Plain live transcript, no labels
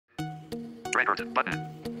Record button.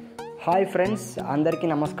 Hi friends, అందరికీ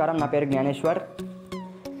నమస్కారం. నా పేరు జ్ఞానేశ్వర్.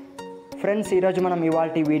 ఫ్రెండ్స్, ఈరోజు మనం ఇవాళ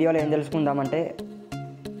వీడియోలో ఏం తెలుసుకుందామంటే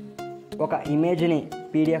ఒక ఇమేజ్ని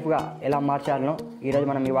పీడిఎఫ్గా ఎలా మార్చాలనో ఈరోజు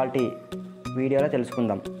మనం ఇవాళ వీడియోలో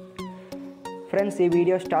తెలుసుకుందాం. ఫ్రెండ్స్, ఈ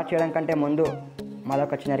వీడియో స్టార్ట్ చేయడం కంటే ముందు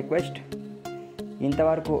మాదొక చిన్న రిక్వెస్ట్.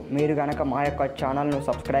 ఇంతవరకు మీరు కనుక మా యొక్క ఛానల్ను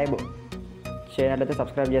సబ్స్క్రైబ్ చేయనట్లయితే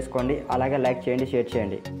సబ్స్క్రైబ్ చేసుకోండి, అలాగే లైక్ చేయండి, షేర్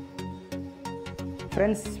చేయండి.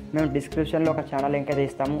 ఫ్రెండ్స్, మేము డిస్క్రిప్షన్లో ఒక ఛానల్ లింక్ అయితే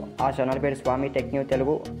ఇస్తాము. ఆ ఛానల్ పేరు స్వామి టెక్ న్యూ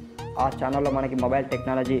తెలుగు. ఆ ఛానల్లో మనకి మొబైల్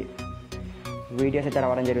టెక్నాలజీ వీడియోస్ అయితే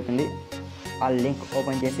రావడం జరుగుతుంది. ఆ లింక్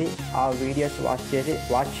ఓపెన్ చేసి ఆ వీడియోస్ వాచ్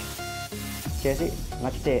చేసి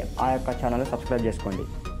నచ్చితే ఆ యొక్క ఛానల్ సబ్స్క్రైబ్ చేసుకోండి.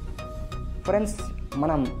 ఫ్రెండ్స్,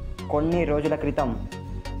 మనం కొన్ని రోజుల క్రితం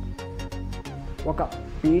ఒక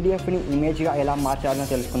పీడిఎఫ్ని ఇమేజ్గా ఎలా మార్చాలో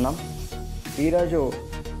తెలుసుకుందాం. ఈరోజు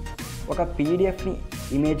ఒక పీడిఎఫ్ని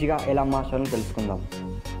ఇమేజ్గా ఎలా మార్చాలో తెలుసుకుందాం.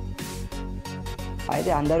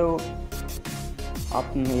 అయితే అందరూ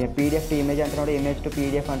పీడిఎఫ్ టు ఇమేజ్ అంటున్నాడు, ఇమేజ్ టు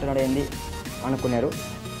పీడిఎఫ్ అంటున్నాడు ఏంది అనుకున్నారు.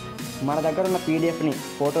 మన దగ్గర ఉన్న పీడిఎఫ్ని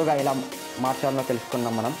ఫోటోగా ఎలా మార్చాలో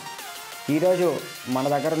తెలుసుకుందాం. మనం ఈరోజు మన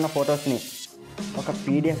దగ్గర ఉన్న ఫొటోస్ని ఒక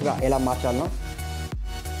పీడిఎఫ్గా ఎలా మార్చాలో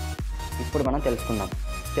ఇప్పుడు మనం తెలుసుకుందాం.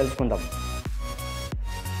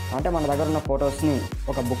 అంటే మన దగ్గర ఉన్న ఫొటోస్ని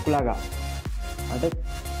ఒక బుక్ లాగా, అంటే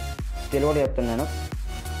తెలుగులో చెప్తున్నాను,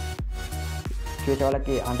 చూసే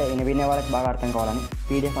వాళ్ళకి అంటే వినే వాళ్ళకి బాగా అర్థం కావాలని.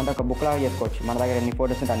 పీడిఎఫ్ అంటే ఒక బుక్ లాగా చేసుకోవచ్చు. మన దగ్గర ఎన్ని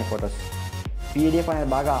ఫొటోస్ ఉంటే అన్ని ఫొటోస్. పీడిఎఫ్ అనేది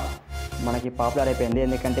బాగా మనకి పాపులర్ అయిపోయింది.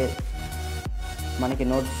 ఎందుకంటే మనకి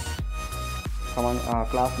నోట్స్,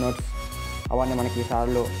 క్లాస్ నోట్స్ అవన్నీ మనకి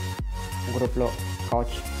సార్లు గ్రూప్లో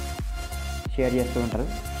కావచ్చు షేర్ చేస్తూ ఉంటారు.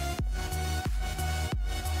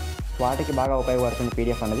 వాటికి బాగా ఉపయోగపడుతుంది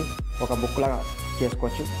పీడిఎఫ్ అనేది. ఒక బుక్ లాగా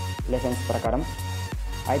చేసుకోవచ్చు లెసన్స్ ప్రకారం.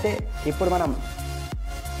 అయితే ఇప్పుడు మనం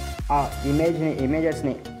ఆ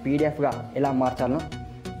ఇమేజెస్ని పీడిఎఫ్గా ఎలా మార్చాలో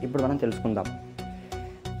ఇప్పుడు మనం తెలుసుకుందాం.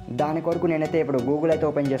 దాని కొరకు నేనైతే ఇప్పుడు గూగుల్ అయితే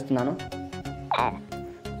ఓపెన్ చేస్తున్నాను. Home.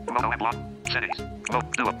 Mono app lock. Settings.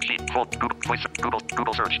 Duo. Sheet. Fold.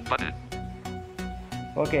 Google search button.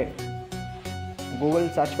 Okay, Google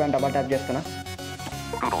search పైన డబల్ ట్యాప్ చేస్తున్నా.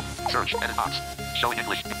 Google search edit box. Showing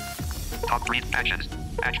English. Top read actions.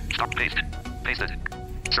 Stop paste. Pasted.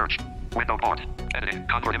 Search. Window port. Editing.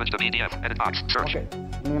 Convert image to PDF. Edit box. Search.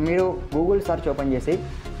 Okay, మీరు Google search open చేసి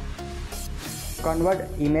convert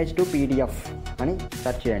image to PDF అని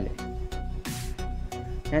search చేయండి.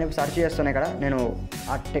 నేను ఇప్పుడు search చేస్తున్నా. ఇక్కడ నేను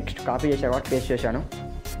ఆ టెక్స్ట్ కాపీ చేశాను కాబట్టి పేస్ట్ చేశాను.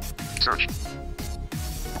 Search.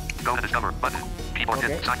 Go to discover button. Keyboard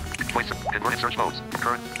hit. Sign. Voice. Convert search modes.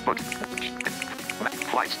 Current. Book.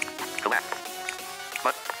 Flights. Collect.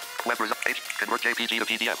 But. Web result page. Convert JPG to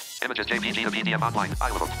PDF. Images JPG to PDF online.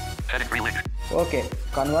 iLook. Heading free link. Okay,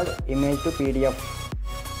 convert image to PDF,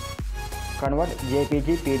 convert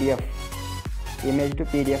JPG PDF, image to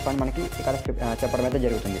PDF అని మనకి ఇక్కడ చెప్పడం అయితే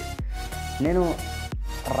జరుగుతుంది. నేను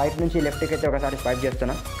right నుంచి లెఫ్ట్కి అయితే ఒకసారి స్వైప్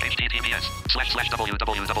చేస్తున్నా.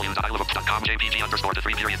 https://www.ilook.com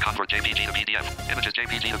JPG_3 convert JPG to PDF. Images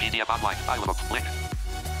JPG to PDF online. iLook link.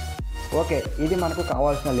 Okay, ఇది మనకు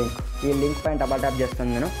కావాల్సిన లింక్. ఈ లింక్ పైన డబల్ ట్యాప్ చేస్తాను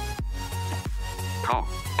నేను. Home.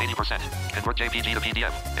 80%. Convert JPG to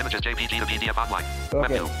PDF. Images JPG to PDF online.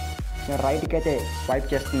 Okay, Web నేను రైట్కి అయితే స్వైప్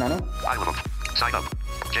చేస్తున్నాను. iLook. Sign up.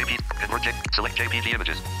 Convert select JPG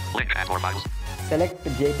images. Link. Add more files. Select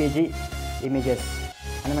JPG images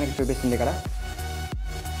అని మనకి చూపిస్తుంది ఇక్కడ.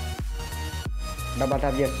 డబల్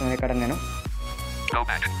ట్యాప్ చేస్తున్నాను ఇక్కడ నేను. Go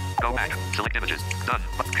back. Select images. Done.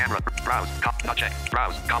 Camera. Browse. Not check.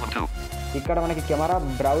 Browse. Column 2. ఇక్కడ మనకి కెమెరా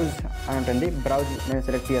బ్రౌజ్ అని ఉంటుంది. బ్రౌజ్ నేను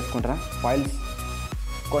సెలెక్ట్ చేసుకుంటున్నా. ఫైల్స్,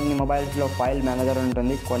 కొన్ని మొబైల్స్లో ఫైల్ మేనేజర్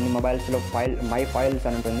ఉంటుంది, కొన్ని మొబైల్స్లో మై ఫైల్స్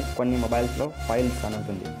అని ఉంటుంది, కొన్ని మొబైల్స్లో ఫైల్స్ అని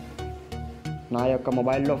ఉంటుంది. నా యొక్క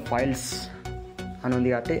మొబైల్లో ఫైల్స్ అని ఉంది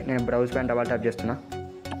కాబట్టి నేను బ్రౌజ్ పైన డబల్ ట్యాప్ చేస్తున్నా.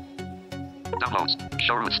 Downloads.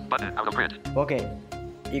 Show routes. Button. Out of print. Okay,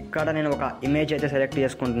 ఇక్కడ నేను ఒక ఇమేజ్ అయితే సెలెక్ట్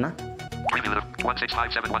చేసుకుంటున్నా. Preview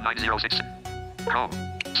 165719006. Chrome.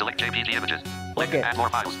 Select JPG images. Link. Okay. Add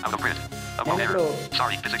more files. Out of print. Above And error. so-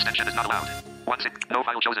 Sorry, this extension is not allowed. No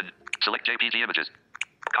file chosen. Select JPG images.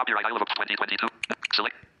 Copyright iLook 2022.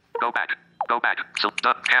 Select. Go back.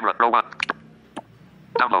 Done. Camera. Row 1.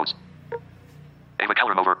 Downloads. Ava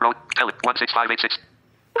Keller over. Row. 16586.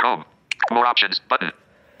 Chrome. More options. Button.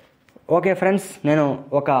 Okay friends, నేను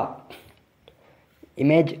ఒక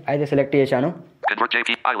image అయితే select చేశాను. Convert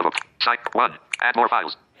JPG iLook. Site 1. Add more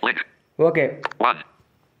files. Link. Okay, 1.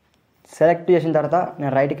 Select చేసిన తర్వాత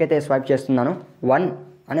నేను రైట్కి అయితే swipe చేస్తున్నాను. 1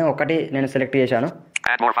 అని ఒకటి నేను సెలెక్ట్ చేశాను.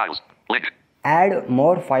 Add more files. Link. Add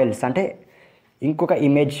more files అంటే ఇంకొక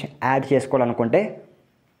ఇమేజ్ యాడ్ చేసుకోవాలనుకుంటే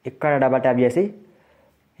ఇక్కడ డబల్ ట్యాప్ చేసి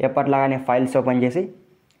ఎప్పటిలాగానే ఫైల్స్ ఓపెన్ చేసి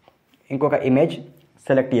ఇంకొక ఇమేజ్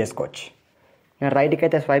సెలెక్ట్ చేసుకోవచ్చు. నేను రైట్కి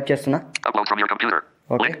అయితే స్వైప్ చేస్తున్నా. Upload from your computer.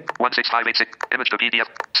 Okay. Link 16586. Image to PDF.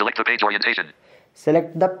 Select the page orientation.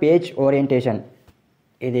 Select the page orientation.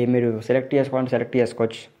 ఇది మీరు సెలెక్ట్ చేసుకోవాలంటే సెలెక్ట్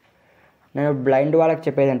చేసుకోవచ్చు. నేను బ్లైండ్ వాళ్ళకి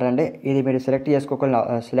చెప్పేది ఏంటంటే ఇది మీరు సెలెక్ట్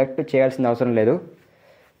చేయాల్సిన అవసరం లేదు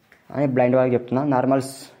అని బ్లైండ్ వాళ్ళకి చెప్తున్నా.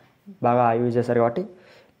 నార్మల్స్ బాగా యూజ్ చేస్తారు కాబట్టి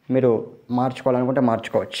మీరు మార్చుకోవాలనుకుంటే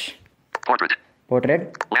మార్చుకోవచ్చు. పోర్ట్రేట్,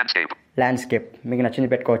 ల్యాండ్స్కేప్ మీకు నచ్చింది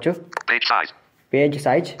పెట్టుకోవచ్చు. Page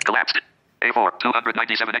size Collapsed. A4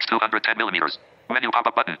 297 x 210 millimeters. Menu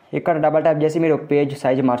pop-up button. ఇక్కడ డబల్ ట్యాప్ చేసి మీరు పేజ్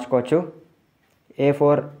సైజ్ మార్చుకోవచ్చు.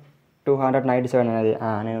 A4 297 అనేది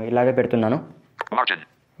నేను ఇలాగే పెడుతున్నాను. Margin.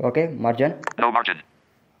 Okay, margin. No margin.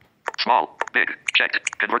 Small, big, checked.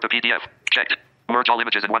 Convert to PDF. Checked. Merge all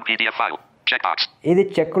images in one PDF file. Checkbox. ఇది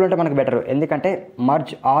చెక్కులు ఉంటే మనకు బెటర్, ఎందుకంటే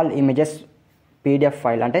merge all images PDF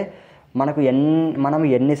file అంటే మనం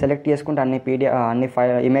ఎన్ని సెలెక్ట్ చేసుకుంటే అన్ని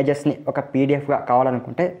ఇమేజెస్ని ఒక పీడిఎఫ్గా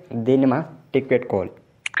కావాలనుకుంటే దీన్ని మనం టిక్ పెట్టుకోవాలి.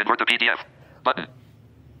 Convert to PDF. Button.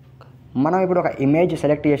 మనం ఇప్పుడు ఒక ఇమేజ్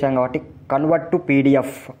సెలెక్ట్ చేసాం కాబట్టి కన్వర్ట్ టు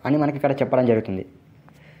పీడిఎఫ్ అని మనకి ఇక్కడ చెప్పడం జరుగుతుంది.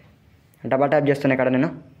 డబల్ ట్యాప్ చేస్తున్నా ఇక్కడ నేను.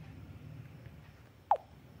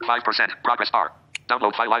 5% progress bar.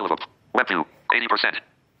 Download file iLook. Web view 80%.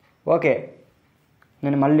 Okay,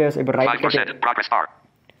 నేను మళ్ళీ ఇప్పుడు 5% progress bar.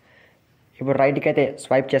 రైట్కి అయితే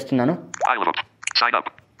స్వైప్ చేస్తున్నాను. iLook. Sign up.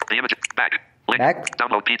 The image back. Link. Back.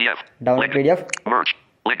 Download PDF. Download Link. PDF. Merge.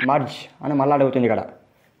 Link. Merge అని మళ్ళీ అడుగుతుంది ఇక్కడ.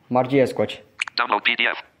 మర్జ్ చేసుకోవచ్చు. Download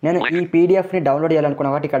PDF. నేను Link. ఈ పీడిఎఫ్ని డౌన్లోడ్ చేయాలనుకున్నా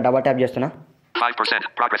కాబట్టి ఇక్కడ డబల్ ట్యాప్ చేస్తున్నా. 5%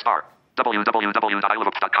 progress bar.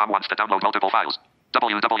 www.ilook.com wants to download multiple files.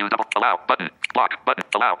 Allow button. Block button.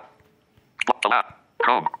 Allow. Allow.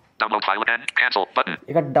 Chrome. Download file again. Cancel button.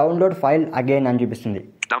 ఇక్కడ డౌన్లోడ్ ఫైల్ అగైన్ అని చూపిస్తుంది.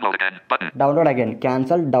 Download again button. Download again,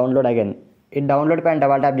 cancel, download again. ఈ download పైన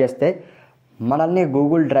double tap చేస్తే మనల్ని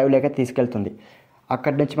Google డ్రైవ్లోకి తీసుకెళ్తుంది.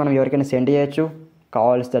 అక్కడి నుంచి మనం ఎవరికైనా సెండ్ చేయొచ్చు,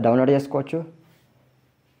 కావాల్సితే డౌన్లోడ్ చేసుకోవచ్చు,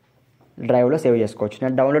 డ్రైవ్లో సేవ్ చేసుకోవచ్చు.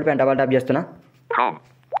 నేను డౌన్లోడ్ పైన డబల్ ట్యాప్ చేస్తున్నా. Chrome.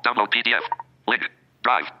 Download PDF. Link.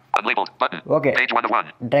 Drive. Unlabeled button. Okay. Page 1 of 1.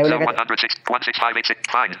 Drive Cell like 16586.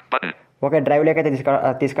 Find button. Okay, డ్రైవ్లోకి అయితే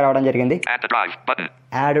తీసుకురావడం జరిగింది. Add to drive button.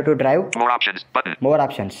 Add to drive. More options button. More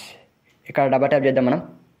options. ఇక్కడ double tap చేద్దాం మనం.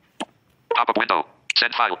 Pop-up window.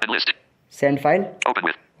 Send file and list. Send file. Open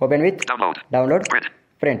with. Open with. Download. Download. Print.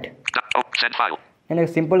 Print. Send file. నేను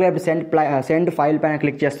సింపుల్గా ఇప్పుడు send file పైన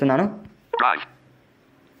click చేస్తున్నాను. Drive.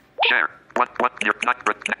 Share. What? Your not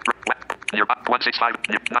 165.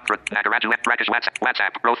 Not Nagaraju Rakesh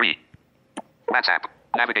WhatsApp. Row 3. WhatsApp.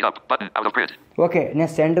 Navigate up. Button out of print. Okay,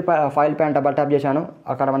 నేను send file పైన double tap చేశాను.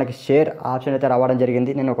 అక్కడ మనకి షేర్ ఆప్షన్ అయితే రావడం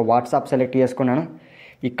జరిగింది. నేను ఒక వాట్సాప్ సెలెక్ట్ చేసుకున్నాను.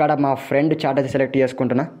 ఇక్కడ మా ఫ్రెండ్ చాట్ అయితే సెలెక్ట్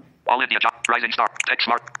చేసుకుంటున్నా. All India job. Rising star. Tech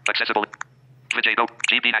smart. Accessible. Vijay Go.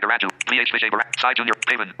 GB Nagaraju. VH Vijay Barak. Sai Junior.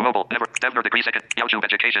 Haven. Mobile. Never. Devner degree second. YouTube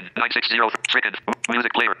education. 960. Stricken.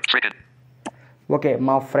 Music player. Stricken. Okay,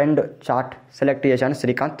 మా friend chat select చేశాను.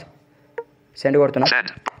 Srikanth. Send కొడుతున్నా. Send.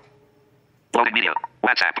 Loading media.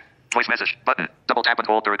 WhatsApp. Voice message. Button. Double tap and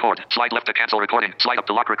hold to record. Slide left to cancel recording. Slide up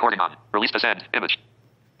to lock recording on. Release to send. Image.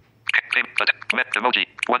 Emoji.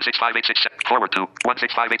 16586. Forward to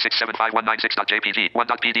 165867519.jpg.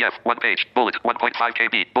 1.pdf. 1 page. Bullet. 1.5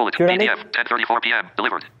 KB. Bullet. చూడండి. PDF. 10:34 p.m.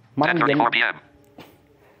 Delivered. మనం 10:34 p.m.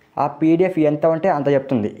 ఆ PDF ఎంత ఉంటే అంత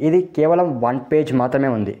చెప్తుంది. ఇది కేవలం 1 page మాత్రమే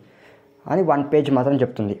ఉంది అని 1 పేజ్ మాత్రం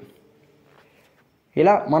చెప్తుంది.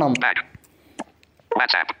 ఇలా మనం Back.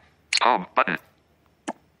 WhatsApp. Home button.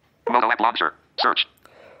 Mono app launcher. Search.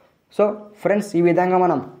 So friends, ఈ విధంగా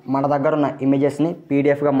మనం మన దగ్గర ఉన్న ఇమేజెస్ని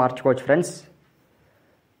పీడిఎఫ్గా మార్చుకోవచ్చు ఫ్రెండ్స్.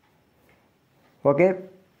 ఓకే,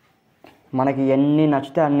 మనకి ఎన్ని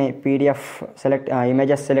నచ్చితే అన్ని పీడిఎఫ్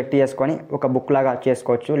ఇమేజెస్ సెలెక్ట్ చేసుకొని ఒక బుక్ లాగా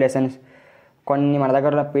చేసుకోవచ్చు. లెసన్స్ కొన్ని మన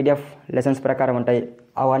దగ్గర ఉన్న పీడిఎఫ్ లెసన్స్ ప్రకారం ఉంటాయి,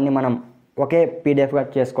 అవన్నీ మనం ఒకే పీడిఎఫ్గా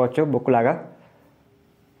చేసుకోవచ్చు బుక్ లాగా.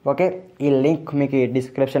 ఓకే, ఈ లింక్ మీకు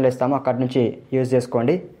డిస్క్రిప్షన్లో ఇస్తాము, అక్కడి నుంచి యూజ్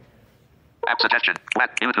చేసుకోండి. App suggestion.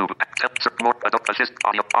 YouTube. More. Assist.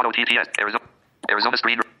 Audio. Auto TTS. Arizona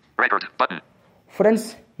screen record button. Friends,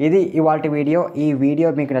 ఇది ఇవాల్టి వీడియో. ఈ వీడియో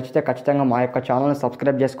మీకు నచ్చితే ఖచ్చితంగా మా యొక్క ఛానల్ని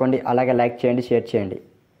సబ్స్క్రైబ్ చేసుకోండి, అలాగే లైక్ చేయండి, షేర్ చేయండి.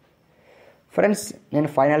 ఫ్రెండ్స్, నేను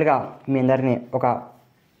ఫైనల్గా మీ అందరినీ ఒక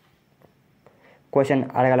క్వశ్చన్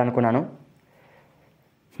అడగాలనుకున్నాను.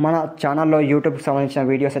 మన ఛానల్లో యూట్యూబ్కి సంబంధించిన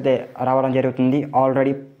వీడియోస్ అయితే రావడం జరుగుతుంది.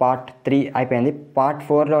 ఆల్రెడీ పార్ట్ 3 అయిపోయింది. పార్ట్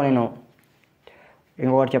 4లో నేను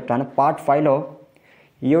ఇంకొకటి చెప్తాను. పార్ట్ 5లో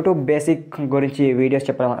యూట్యూబ్ బేసిక్ గురించి వీడియోస్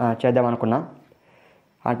చేద్దామనుకున్నా.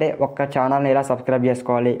 అంటే ఒక్క ఛానల్ని ఎలా సబ్స్క్రైబ్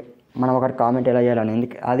చేసుకోవాలి, మనం ఒకటి కామెంట్ ఎలా చేయాలని.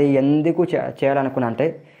 అది ఎందుకు చేయాలనుకున్నా అంటే,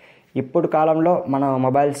 ఇప్పుడు కాలంలో మన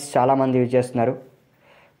మొబైల్స్ చాలామంది యూజ్ చేస్తున్నారు.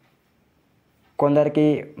 కొందరికి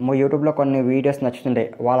యూట్యూబ్లో కొన్ని వీడియోస్ నచ్చుతుంటాయి,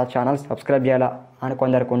 వాళ్ళ ఛానల్ సబ్స్క్రైబ్ చేయాలా అని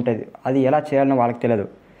కొందరికి ఉంటుంది. అది ఎలా చేయాలని వాళ్ళకి తెలియదు.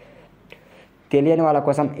 తెలియని వాళ్ళ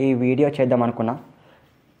కోసం ఈ వీడియో చేద్దాం అనుకున్నా.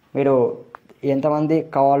 మీరు ఎంతమంది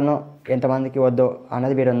కావాలనో ఎంతమందికి వద్దో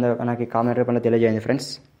అన్నది మీరు అందరూ నాకు కామెంట్ రూపంలో తెలియజేయండి ఫ్రెండ్స్.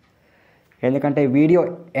 ఎందుకంటే వీడియో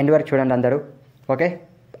ఎండ్ వరకు చూడండి అందరూ. Okay,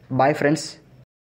 bye friends.